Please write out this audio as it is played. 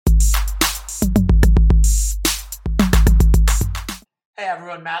Hey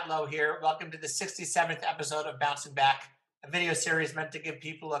everyone, Matt Lowe here. Welcome to the 67th episode of Bouncing Back, a video series meant to give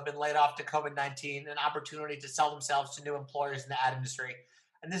people who have been laid off to COVID 19 an opportunity to sell themselves to new employers in the ad industry.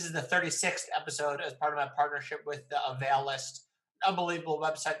 And this is the 36th episode as part of my partnership with the Avail List, an unbelievable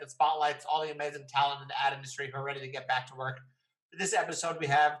website that spotlights all the amazing talent in the ad industry who are ready to get back to work. For this episode, we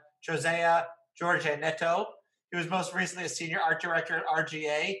have Josea Jorge Neto. He was most recently a senior art director at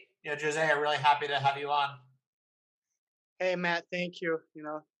RGA. Josea, really happy to have you on. Hey Matt, thank you.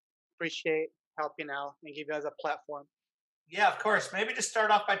 Appreciate helping out and give you guys a platform. Yeah, of course. Maybe just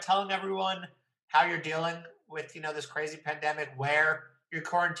start off by telling everyone how you're dealing with, this crazy pandemic, where you're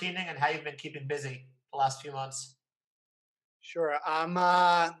quarantining, and how you've been keeping busy the last few months. Sure. I'm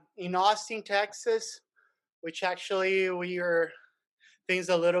in Austin, Texas, which actually we are things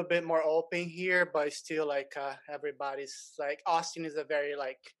a little bit more open here, but still everybody's like Austin is a very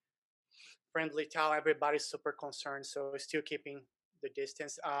friendly town. Everybody's super concerned, so we're still keeping the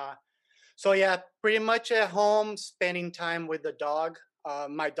distance. So yeah, pretty much at home, spending time with the dog.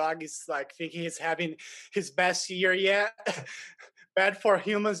 My dog is thinking he's having his best year yet. Bad for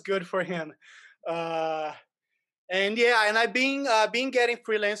humans, good for him. Uh, and yeah, and I've been getting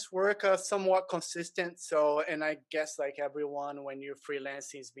freelance work somewhat consistent. So, and I guess like everyone, when you're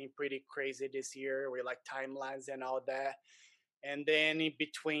freelancing, it's been pretty crazy this year with like timelines and all that. And then in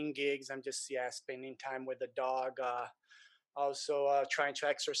between gigs, I'm just spending time with the dog. Also trying to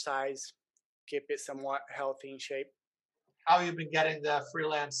exercise, keep it somewhat healthy in shape. How have you been getting the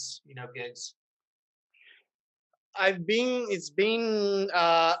freelance, gigs? It's been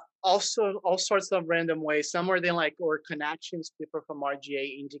also all sorts of random ways. Some are then or connections, people from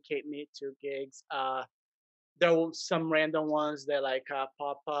RGA indicate me to gigs. There were some random ones that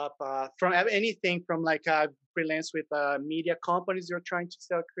pop up from anything from freelance with media companies who are trying to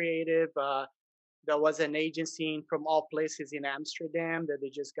sell creative. There was an agency from all places in Amsterdam that they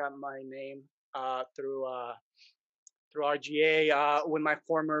just got my name through RGA with my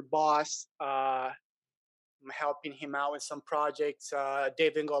former boss. I'm helping him out with some projects.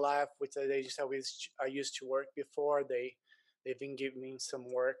 Dave and Goliath, which they just always I used to work before. They've been giving me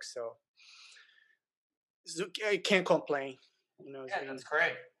some work, so I can't complain. Yeah, that's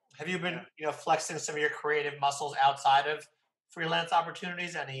great. Have you been, Yeah. flexing some of your creative muscles outside of freelance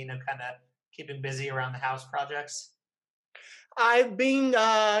opportunities? Any, kind of keeping busy around the house projects? I've been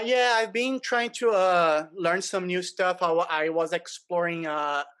trying to learn some new stuff. I was exploring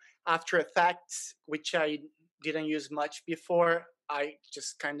After Effects, which I didn't use much before. I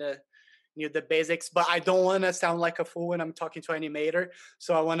just kind of knew the basics, but I don't want to sound like a fool when I'm talking to an animator.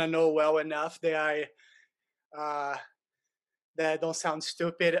 So I want to know well enough uh, that I don't sound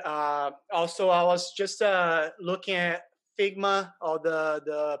stupid. Also, I was just looking at Figma, all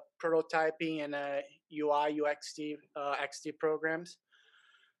the prototyping and UI UXD XD programs.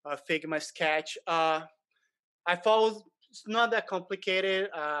 Figma Sketch. I thought it's not that complicated.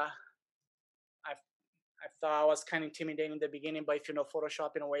 I I thought I was kind of intimidating in the beginning, but if you know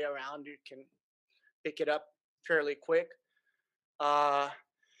Photoshop in a way around, you can pick it up fairly quick. Uh,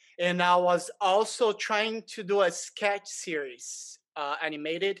 and I was also trying to do a sketch series,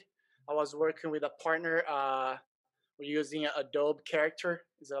 animated. I was working with a partner. We're using Adobe Character.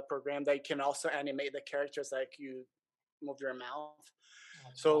 It's a program that you can also animate the characters like you move your mouth.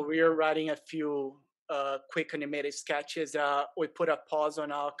 That's So cool. we are writing a few quick animated sketches. We put a pause on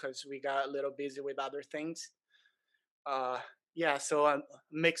now because we got a little busy with other things. Uh, yeah, so a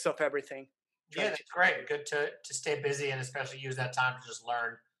mix of everything. Yeah, Trying to that's great. Good to stay busy and especially use that time to just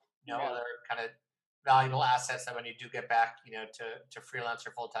learn, yeah. other kind of valuable assets that when you do get back, to freelance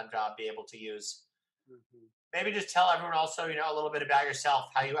or full time job, be able to use. Mhm. Maybe just tell everyone also, a little bit about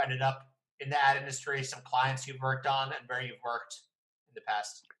yourself, how you ended up in the ad industry, some clients you've worked on, and where you've worked in the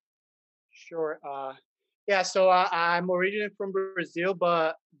past. Sure. Yeah, so I'm originally from Brazil,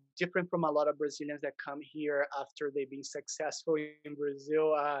 but different from a lot of Brazilians that come here after they've been successful in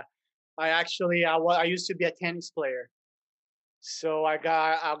Brazil. I used to be a tennis player. So I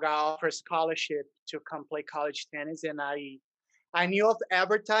got offered scholarship to come play college tennis, and I knew of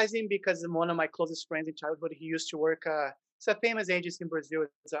advertising because one of my closest friends in childhood he used to work. It's a famous agency in Brazil.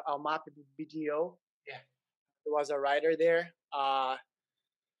 It's a Almap BDO. Yeah. He was a writer there.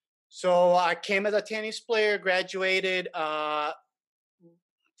 So I came as a tennis player, graduated. Thought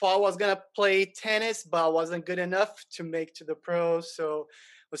I was gonna play tennis, but I wasn't good enough to make to the pros. So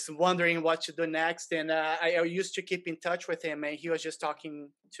was wondering what to do next. And I used to keep in touch with him, and he was just talking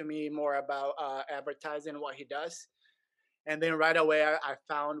to me more about advertising and what he does. And then right away, I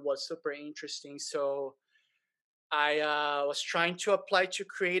found was super interesting. So I was trying to apply to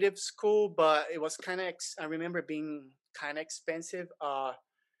creative school, but it was kind of I remember being kind of expensive.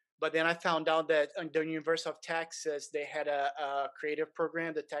 But then I found out that at the University of Texas they had a creative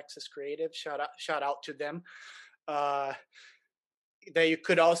program, the Texas Creative. Shout out to them. Uh, that you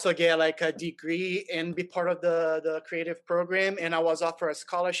could also get like a degree and be part of the creative program. And I was offered a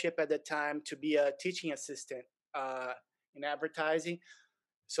scholarship at the time to be a teaching assistant in advertising.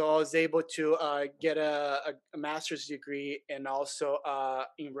 So I was able to get a master's degree and also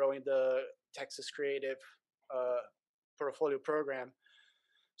enroll in the Texas Creative uh, portfolio program.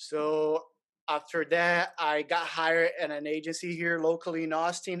 So after that, I got hired at an agency here locally in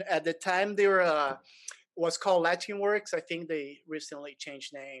Austin. At the time, they were was called Latinworks. I think they recently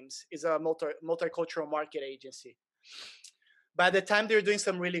changed names. It's a multicultural market agency. By the time they were doing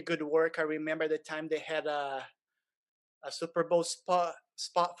some really good work, I remember the time they had a Super Bowl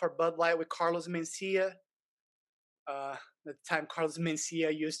spot for Bud Light with Carlos Mencia. The time Carlos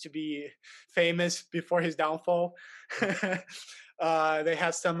Mencia used to be famous before his downfall. They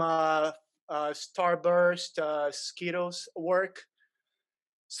had some Starburst, Skittles work.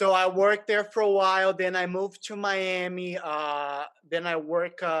 So I worked there for a while. Then I moved to Miami. Then I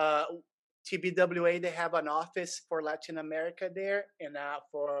work TBWA. They have an office for Latin America there, and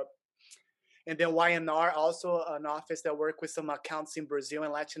then YNR also an office that work with some accounts in Brazil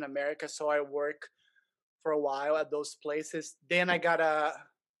and Latin America. So I work for a while at those places. Then I got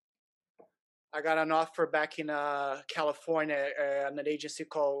an offer back in California, an agency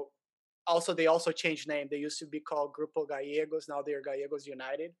called. Also, they also changed name. They used to be called Grupo Gallegos. Now they're Gallegos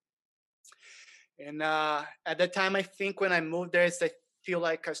United. And at the time, I think when I moved there, I feel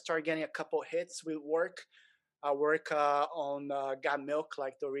like I started getting a couple hits with work. I work on Got Milk,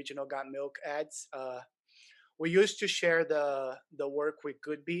 like the original Got Milk ads. We used to share the work with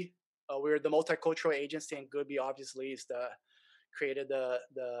Goodby. We're the multicultural agency, and Goodby obviously is created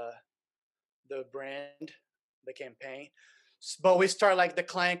the brand, the campaign. But we start like the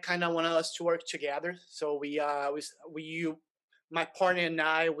client kind of wanted us to work together. So my partner and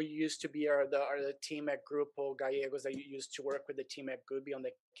I, we used to be the team at Grupo Gallegos that used to work with the team at Goodby on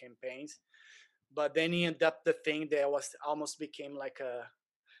the campaigns. But then he ended up the thing that was almost became like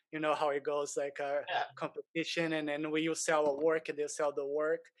you know how it goes, like a competition, and then we will sell our work and they'll sell the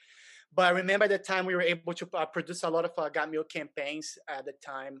work. But I remember the time we were able to produce a lot of Got Milk campaigns at the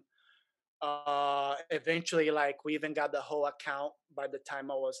time. Eventually, like we even got the whole account by the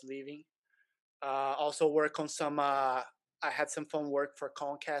time I was leaving. Also work on some. I had some fun work for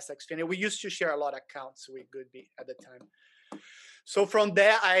Comcast, Xfinity. We used to share a lot of accounts with Goodby at the time. So from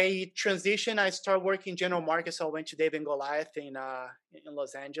there, I transitioned. I started working general market. So I went to Dave and Goliath in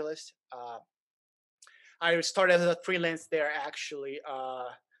Los Angeles. I started as a freelance there. Actually,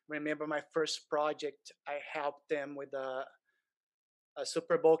 remember my first project? I helped them with a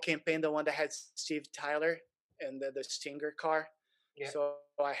Super Bowl campaign, the one that had Steve Tyler and the Stinger car. Yeah. So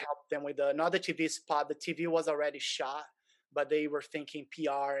I helped them with another TV spot. The TV was already shot, but they were thinking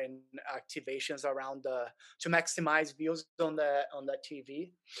PR and activations around to maximize views on the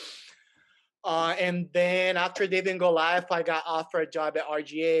TV. And then after Dave and Goliath, I got offered a job at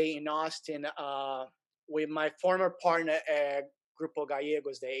RGA in Austin with my former partner at Grupo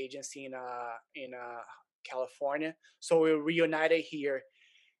Gallegos, the agency in California. So we reunited here,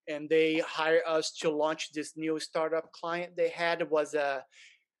 and they hired us to launch this new startup client they had. It was a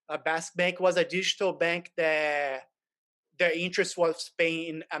Basque Bank, was a digital bank that their interest was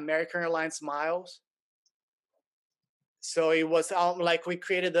paying American Airlines miles. So it was like we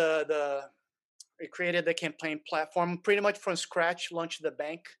created the campaign platform pretty much from scratch, launched the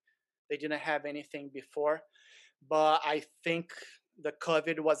bank. They didn't have anything before, but I think the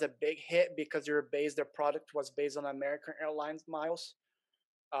COVID was a big hit because their product was based on American Airlines miles.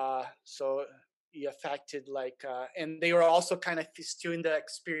 So it affected and they were also kind of still in the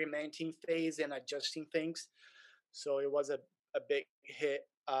experimenting phase and adjusting things. So it was a big hit.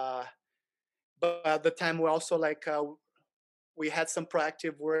 But at the time we also we had some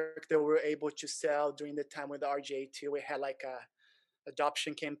proactive work that we were able to sell during the time with the RGA too. We had like a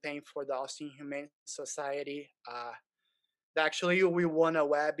adoption campaign for the Austin Humane Society. Actually, we won a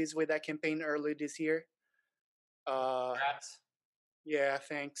Webbies with that campaign early this year. Yeah,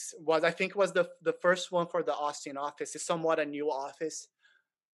 thanks. I think it was the first one for the Austin office. It's somewhat a new office.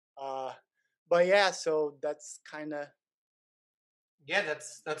 But yeah, so that's kind of. Yeah,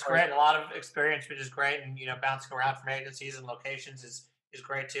 that's great. A lot of experience, which is great, and bouncing around from agencies and locations is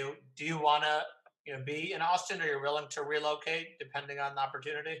great too. Do you want to be in Austin, or you're willing to relocate depending on the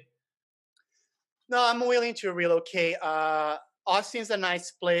opportunity? No, I'm willing to relocate. Austin's a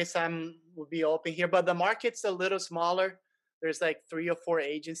nice place. Would be open here, but the market's a little smaller. There's like 3 or 4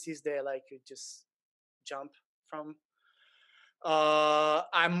 agencies there, like you just jump from.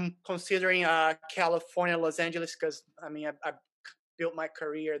 I'm considering California, Los Angeles, because I built my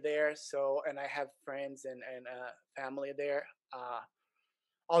career there, so and I have friends and family there.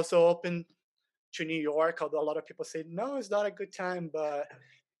 Also open to New York, although a lot of people say no, it's not a good time, but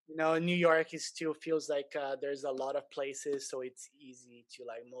New York is still feels like there's a lot of places, so it's easy to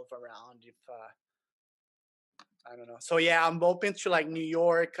like move around. If I don't know, so yeah, I'm open to like New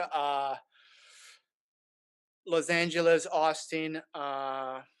York, Los Angeles, Austin,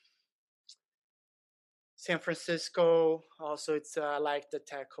 San Francisco. Also, it's I like the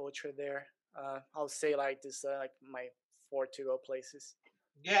tech culture there. I'll say like this, like my four to go places.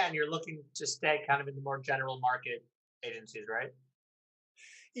 Yeah, and you're looking to stay kind of in the more general market agencies, right?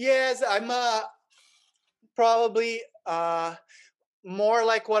 Yes, I'm probably more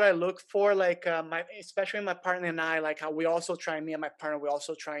like what I look for, like my especially my partner and I, like how we also try me and my partner, we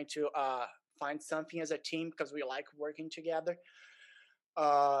also trying to find something as a team because we like working together.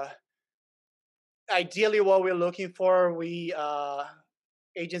 Uh, Ideally, what we're looking for, we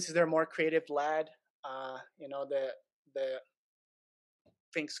agencies that are more creative led. The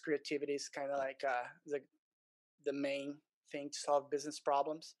thinks creativity is kind of like the main thing to solve business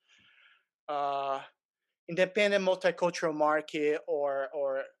problems. Uh, Independent multicultural market or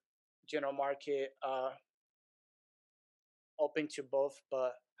general market, open to both,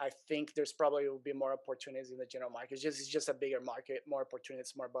 but I think there's probably will be more opportunities in the general market. It's just a bigger market, more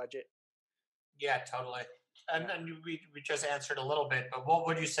opportunities, more budget. Yeah, totally. And Yeah, then we just answered a little bit, but what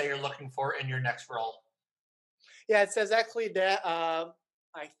would you say you're looking for in your next role? yeah, it's exactly that.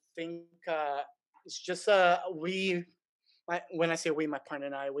 I think it's just when I say we, my partner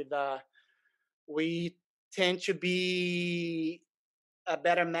and I, we tend to be a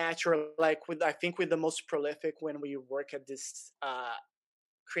better match, or like with I think with the most prolific when we work at this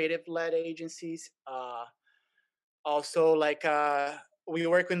creative led agencies. Also, like we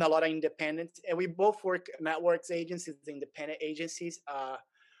work with a lot of independent, and we both work networks agencies, independent agencies.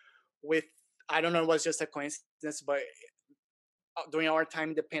 With I don't know, it was just a coincidence, but during our time,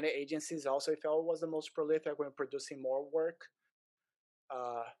 independent agencies also felt was the most prolific when producing more work.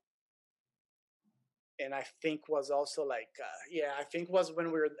 Uh, and I think was also like yeah, I think was when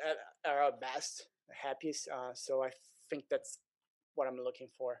we were at our best, happiest. So I think that's what I'm looking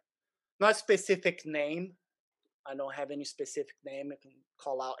for. Not a specific name. I don't have any specific name. I can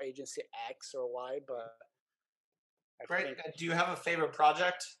call out agency X or Y, but I Great. think Do you have a favorite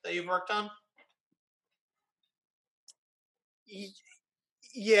project that you've worked on? y-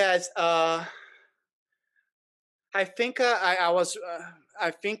 yes. I think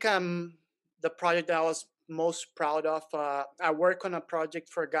I think the project that I was most proud of. I work on a project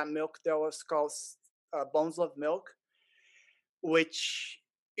for Got Milk that was called Bones of Milk, which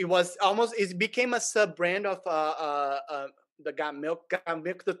it became a sub brand of the Got Milk. Got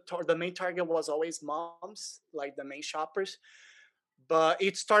Milk. The main target was always moms, like the main shoppers. But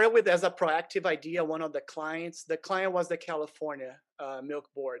it started with as a proactive idea. One of the client was the California Milk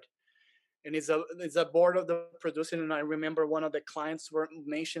Board, and it's a board of the producer. And I remember one of the clients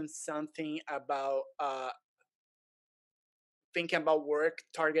mentioned something about thinking about work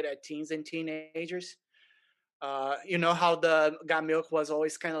targeted at teens and teenagers. You know how the Got Milk was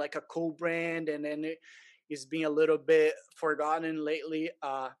always kind of like a cool brand, and then it's being a little bit forgotten lately.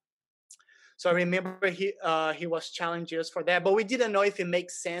 So I remember he was challenging us for that, but we didn't know if it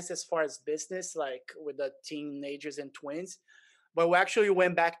makes sense as far as business, like with the teenagers and twins. But we actually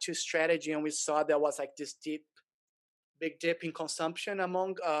went back to strategy, and we saw there was like this big dip in consumption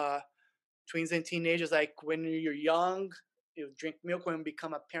among twins and teenagers. Like when you're young, you drink milk. When you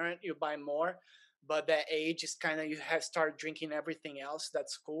become a parent, you buy more. But that age is kind of you have start drinking everything else.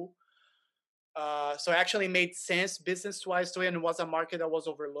 That's cool. So it actually made sense business wise to it, and it was a market that was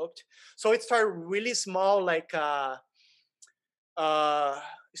overlooked. So it started really small, like uh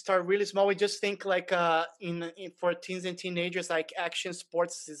start really small. We just think like in for teens and teenagers, like action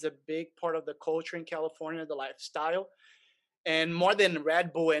sports is a big part of the culture in California, the lifestyle. And more than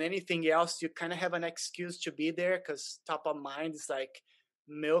Red Bull and anything else, you kind of have an excuse to be there because top of mind is like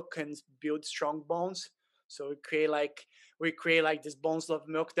milk and build strong bones. So we create like this bones of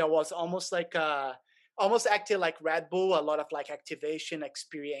milk that was almost like almost acted like Red Bull, a lot of like activation,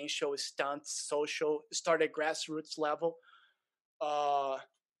 experiential stunts, social, started grassroots level. uh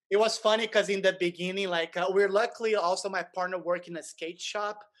it was funny because in the beginning, like we're luckily also my partner worked in a skate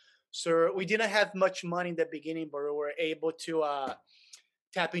shop, so we didn't have much money in the beginning, but we were able to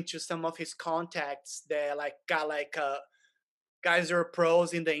tap into some of his contacts that like got like guys who are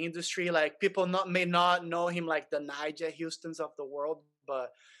pros in the industry. Like people not may not know him like the Nigel Houstons of the world,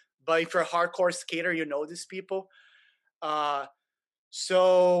 but if you're a hardcore skater, you know these people. Uh,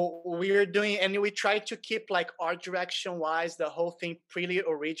 so we're doing, and we try to keep like art direction wise, the whole thing pretty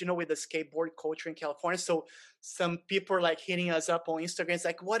original with the skateboard culture in California. So some people are like hitting us up on Instagram. It's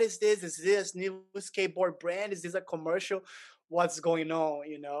like, what is this? Is this new skateboard brand? Is this a commercial? What's going on?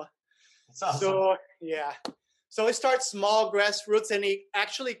 You know? That's awesome. So yeah. So it starts small grassroots and it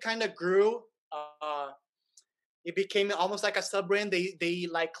actually kind of grew. Uh, it became almost like a sub brand. They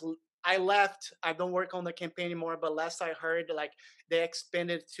like I left. I don't work on the campaign anymore. But last I heard, like they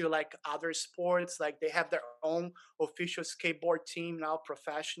expanded to like other sports. Like they have their own official skateboard team now,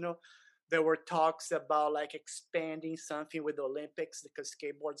 professional. There were talks about like expanding something with the Olympics because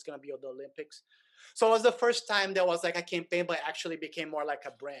skateboard's gonna be on the Olympics. So it was the first time there was like a campaign, but actually became more like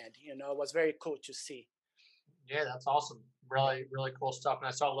a brand. You know, it was very cool to see. Yeah, that's awesome. Yeah, Really, really cool stuff. And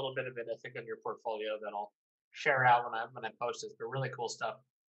I saw a little bit of it, I think, on your portfolio that I'll share out when I post it. But really cool stuff.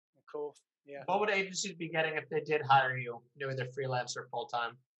 cool. Yeah. What would agencies be getting if they did hire you, either freelance or full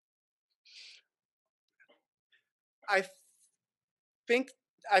time? I think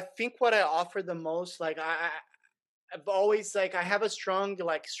I think what I offer the most, like I've always like I have a strong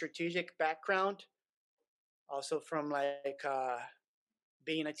like strategic background, also from like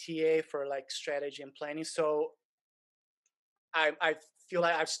being a TA for like strategy and planning. So I feel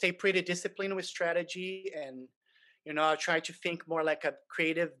like I've stayed pretty disciplined with strategy, and you know I try to think more like a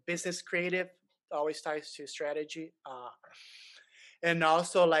creative business creative. Always ties to strategy, and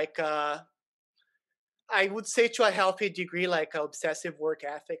also like I would say to a healthy degree, like obsessive work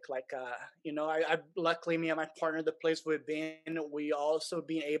ethic. Like, you know, I luckily me and my partner, the place we've been, we also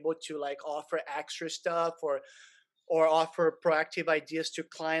been able to like offer extra stuff or offer proactive ideas to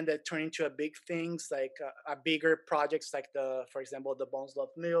client that turn into a big things like a bigger projects like for example, the Bones Love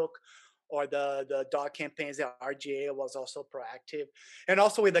Milk or the dog campaigns that RGA was also proactive, and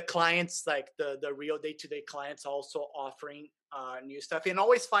also with the clients like the real day to day clients also offering new stuff and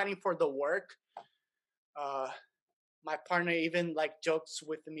always fighting for the work. Uh, my partner even like jokes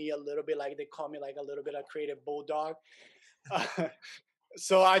with me a little bit, like they call me like a little bit of creative bulldog. Uh,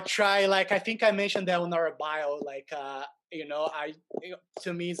 so I try, like I think I mentioned that on our bio, like you know,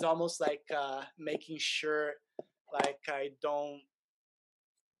 to me it's almost like making sure like I don't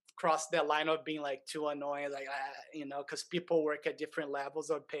cross that line of being like too annoying, like you know, because people work at different levels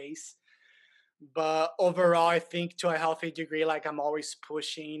of pace. But overall I think to a healthy degree, like I'm always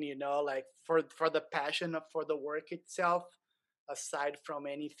pushing, you know, like for the passion of for the work itself, aside from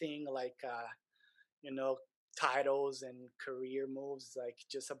anything like you know, titles and career moves, like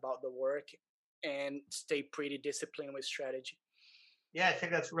just about the work, and stay pretty disciplined with strategy. Yeah, I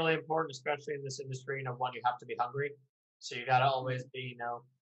think that's really important, especially in this industry. One, you have to be hungry. So you got to always Mhm. be,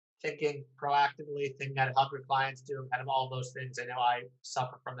 thinking proactively, thinking how to help your clients, doing kind of all those things. I know I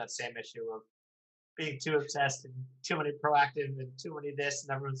suffer from that same issue of being too obsessed and too many proactive and too many this.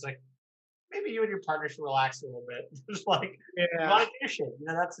 And everyone's like, maybe you and your partner should relax a little bit. Just like, you Yeah. want to do shit.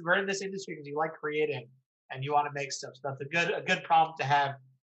 We're in this industry because you like creating and you want to make stuff. So that's a good problem to have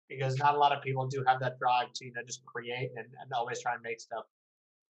because not a lot of people do have that drive to, just create and always try and make stuff.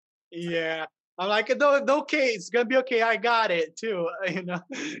 Yeah. I'm like, no, okay, it's gonna be okay. I got it too. You know.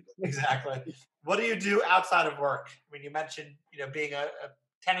 Exactly. What do you do outside of work? I mean, you mentioned, being a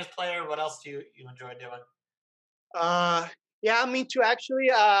tennis player. What else do you enjoy doing? uh, yeah. I mean, to actually,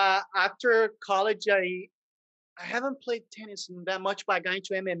 after college, I haven't played tennis that much, but I got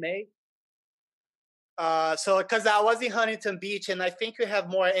into MMA. So because I was in Huntington Beach, and I think we have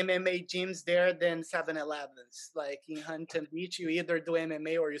more MMA gyms there than 7-Elevens. Like in Huntington Beach, you either do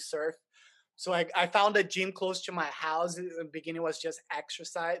MMA or you surf. So I found a gym close to my house. In the beginning was just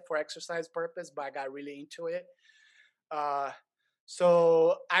exercise for exercise purpose, but I got really into it. Uh,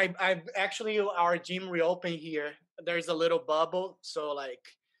 so I actually our gym reopened here. There's a little bubble, so like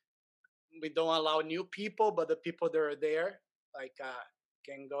we don't allow new people, but the people that are there like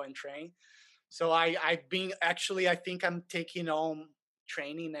can go and train. So I've been actually I think I'm taking on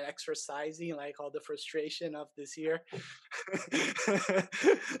training and exercising like all the frustration of this year.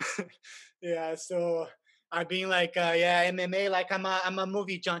 Yeah, so I've been like yeah, MMA, like I'm a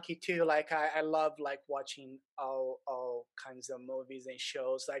movie junkie too. Like I love like watching all kinds of movies and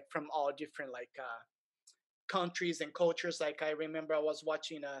shows like from all different like countries and cultures. Like I remember I was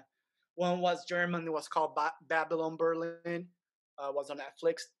watching one was German, it was called Babylon Berlin. Was on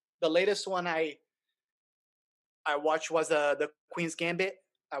Netflix. The latest one I watched was the Queen's Gambit.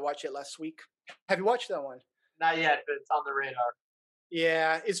 I watched it last week. Have you watched that one? Not yet, but it's on the radar.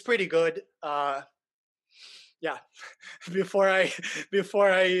 Yeah, it's pretty good. Yeah. before I before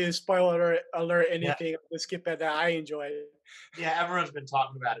I alert Yeah, anything, let's skip at that. I enjoy it. yeah. Everyone's been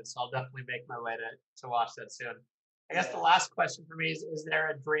talking about it, so I'll definitely make my way to watch that soon. I guess the last question for me is there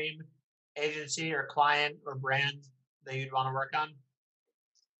a dream agency or client or brand that you'd want to work on?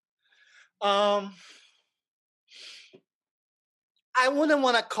 Um, I wouldn't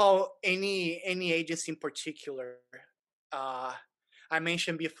want to call any agency in particular. Uh, I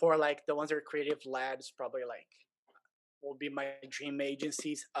mentioned before, like the ones that are creative led is probably like will be my dream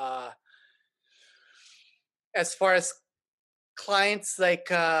agencies. As far as clients,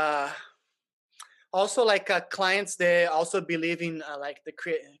 like also like clients, they also believe in like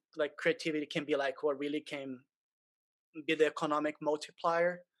like creativity can be like what really can be the economic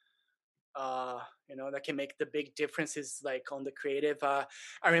multiplier. That can make the big differences like on the creative. I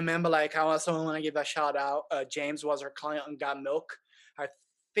remember like I also want to give a shout out. James was our client on Got Milk. I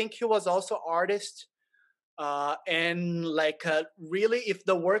think he was also artist. And like really, if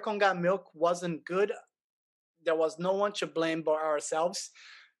the work on Got Milk wasn't good, there was no one to blame but ourselves.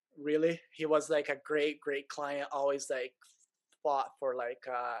 Really, he was like a great client. Always like fought for like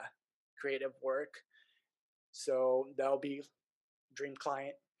creative work. So that'll be dream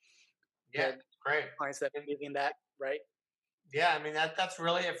client. Yeah, great. Clients that believe in that, right? Yeah, I mean that's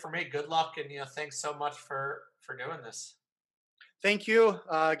really it for me. Good luck, and thanks so much for doing this. Thank you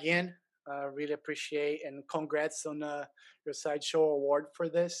again. Really appreciate and congrats on your sideshow award for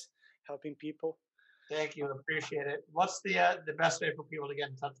this, helping people. Thank you, appreciate it. What's the best way for people to get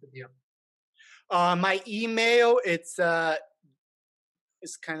in touch with you? My email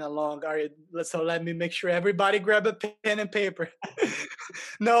it's kind of long. All right, so let me make sure everybody grab a pen and paper.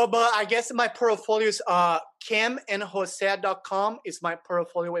 No, but I guess my portfolio is camandjose.com is my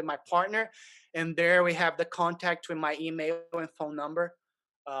portfolio with my partner. And there we have the contact with my email and phone number.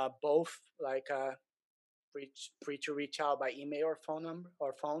 Both like free to reach out by email or phone number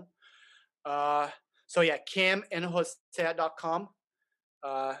or phone. So yeah, camandjose.com.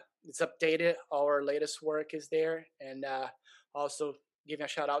 It's updated. Our latest work is there. And also giving a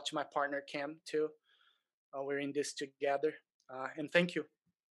shout out to my partner Cam too. We're in this together. And thank you.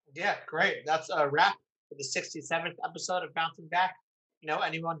 Yeah, great. That's a wrap for the 67th episode of Bouncing Back.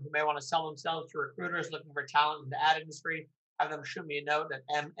 Anyone who may want to sell themselves to recruiters looking for talent in the ad industry, have them shoot me a note at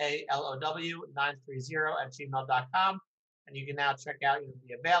malow930@gmail.com. And you can now check out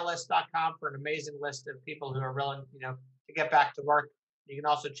theavaillist.com for an amazing list of people who are willing, to get back to work. You can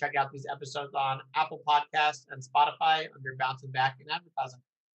also check out these episodes on Apple Podcasts and Spotify under Bouncing Back in Advertising.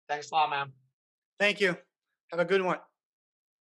 Thanks a lot, man. Thank you. Have a good one.